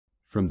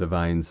From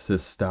Divine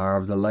Sister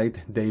of the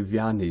Light,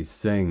 Devyani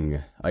sing,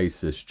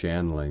 Isis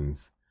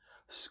channelings.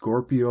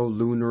 Scorpio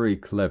lunar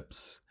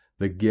eclipse,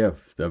 the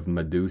gift of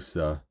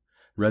Medusa,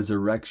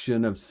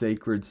 resurrection of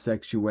sacred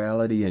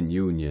sexuality and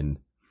union.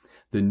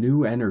 The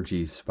new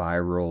energy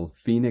spiral,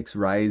 Phoenix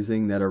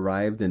rising that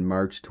arrived in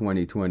March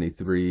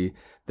 2023,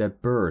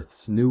 that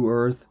births new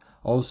Earth,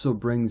 also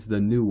brings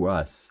the new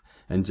us.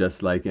 And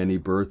just like any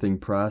birthing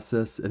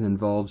process, it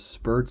involves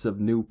spurts of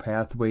new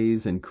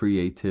pathways and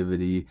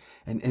creativity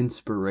and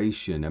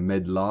inspiration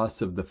amid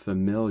loss of the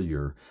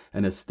familiar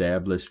and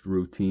established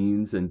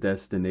routines and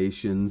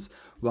destinations,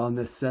 while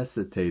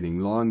necessitating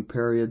long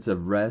periods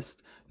of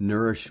rest,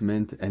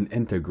 nourishment, and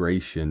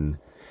integration.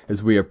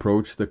 As we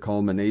approach the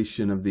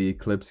culmination of the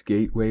eclipse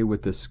gateway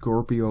with the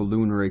Scorpio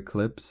lunar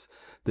eclipse,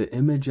 the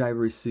image I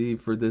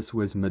received for this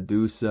was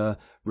Medusa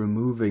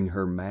removing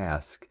her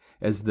mask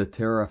as the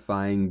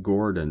terrifying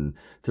Gordon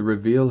to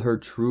reveal her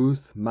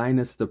truth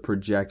minus the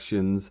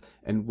projections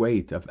and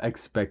weight of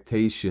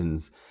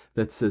expectations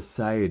that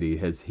society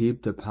has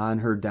heaped upon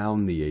her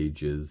down the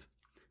ages.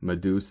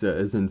 Medusa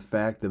is in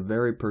fact the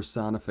very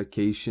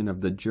personification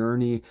of the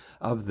journey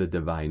of the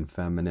divine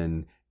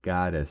feminine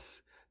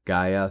goddess,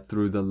 Gaia,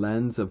 through the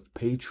lens of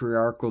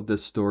patriarchal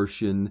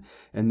distortion.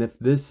 And if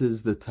this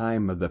is the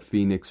time of the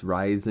phoenix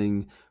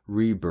rising,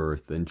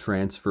 rebirth, and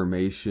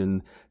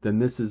transformation, then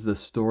this is the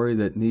story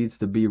that needs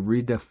to be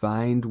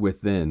redefined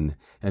within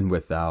and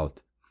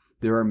without.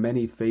 There are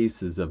many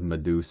faces of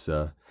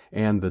Medusa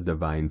and the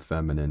divine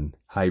feminine: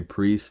 high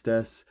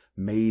priestess,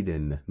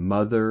 maiden,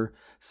 mother,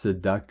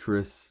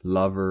 seductress,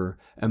 lover,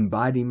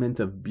 embodiment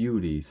of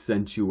beauty,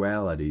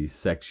 sensuality,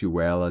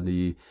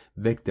 sexuality,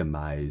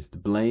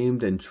 victimized,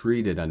 blamed and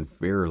treated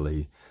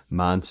unfairly,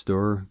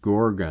 monster,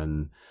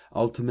 gorgon,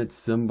 ultimate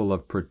symbol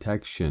of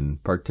protection,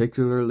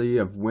 particularly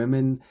of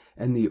women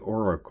and the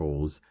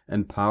oracles,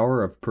 and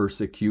power of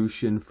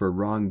persecution for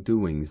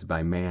wrongdoings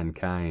by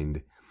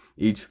mankind.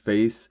 Each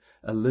face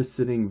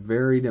eliciting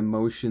varied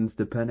emotions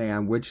depending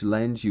on which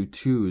lens you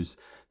choose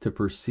to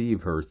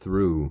perceive her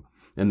through.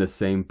 And the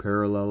same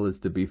parallel is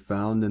to be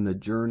found in the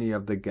journey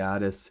of the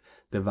goddess,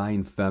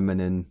 divine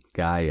feminine,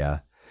 Gaia.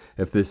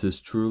 If this is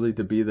truly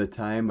to be the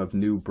time of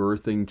new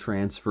birthing,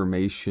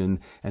 transformation,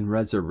 and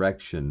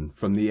resurrection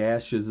from the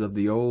ashes of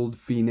the old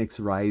phoenix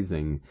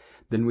rising,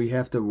 then we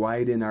have to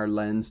widen our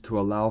lens to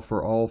allow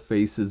for all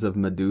faces of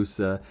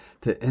Medusa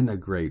to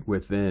integrate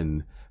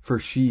within, for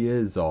she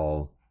is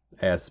all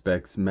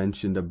aspects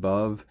mentioned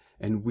above,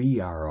 and we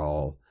are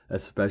all,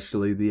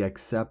 especially the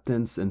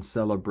acceptance and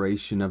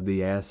celebration of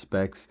the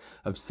aspects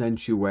of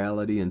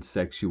sensuality and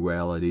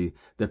sexuality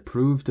that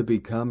prove to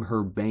become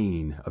her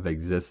bane of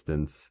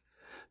existence.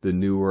 The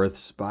New Earth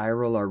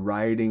spiral are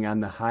riding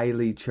on the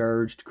highly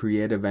charged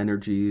creative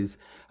energies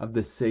of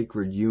the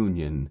sacred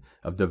union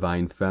of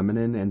divine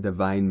feminine and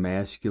divine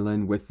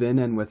masculine within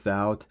and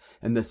without,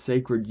 and the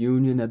sacred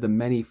union of the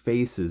many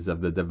faces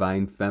of the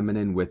divine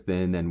feminine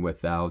within and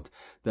without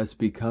thus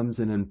becomes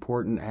an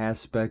important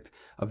aspect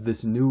of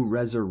this new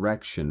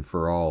resurrection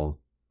for all.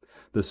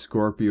 The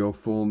Scorpio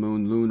full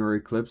moon lunar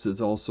eclipse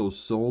is also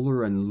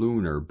solar and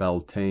lunar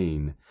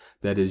Beltane,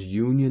 that is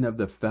union of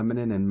the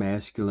feminine and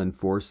masculine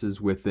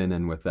forces within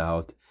and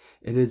without.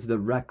 It is the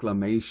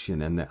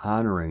reclamation and the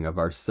honoring of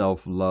our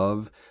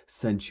self-love,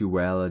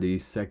 sensuality,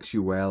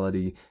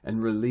 sexuality,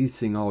 and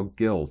releasing all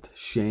guilt,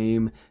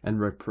 shame, and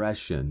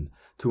repression,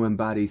 to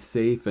embody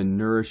safe and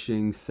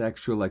nourishing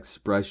sexual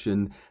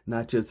expression,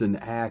 not just an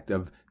act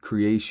of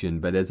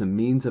creation, but as a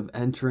means of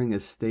entering a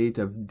state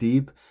of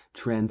deep,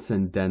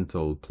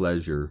 transcendental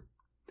pleasure.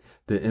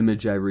 The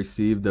image I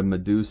received of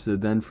Medusa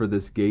then for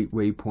this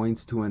gateway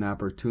points to an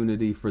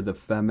opportunity for the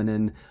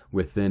feminine,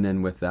 within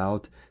and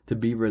without, to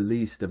be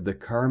released of the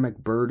karmic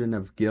burden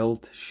of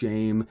guilt,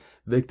 shame,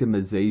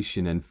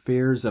 victimization, and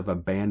fears of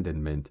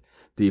abandonment,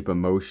 deep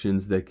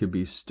emotions that could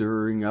be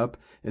stirring up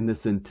in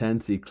this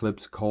intense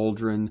eclipse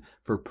cauldron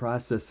for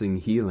processing,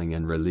 healing,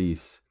 and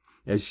release.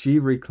 As she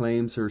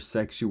reclaims her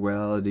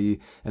sexuality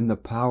and the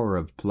power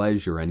of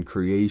pleasure and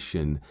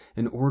creation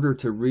in order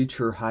to reach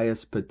her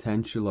highest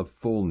potential of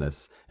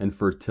fullness and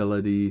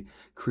fertility,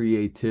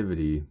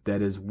 creativity,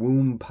 that is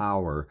womb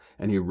power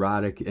and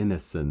erotic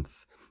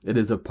innocence. It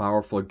is a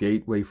powerful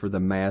gateway for the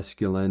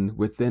masculine,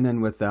 within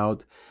and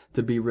without,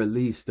 to be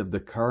released of the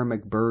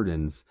karmic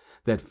burdens,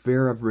 that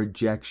fear of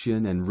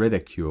rejection and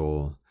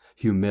ridicule,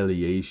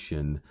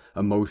 humiliation,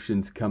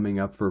 emotions coming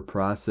up for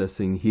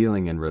processing,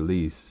 healing, and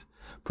release.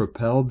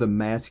 Propelled the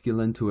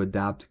masculine to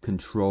adopt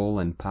control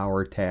and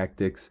power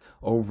tactics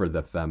over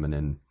the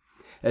feminine.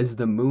 As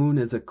the moon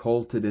is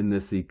occulted in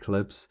this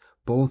eclipse,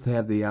 both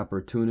have the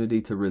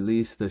opportunity to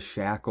release the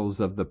shackles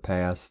of the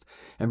past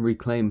and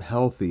reclaim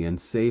healthy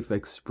and safe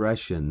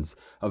expressions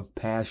of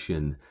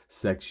passion,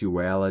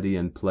 sexuality,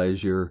 and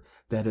pleasure,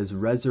 that is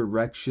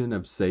resurrection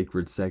of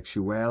sacred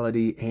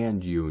sexuality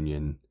and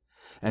union.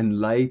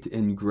 And light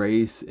and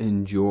grace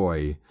and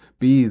joy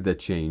be the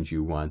change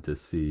you want to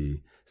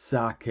see.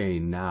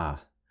 Sake Na,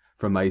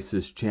 from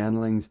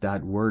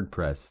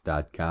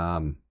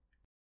IsisChannelings.wordpress.com.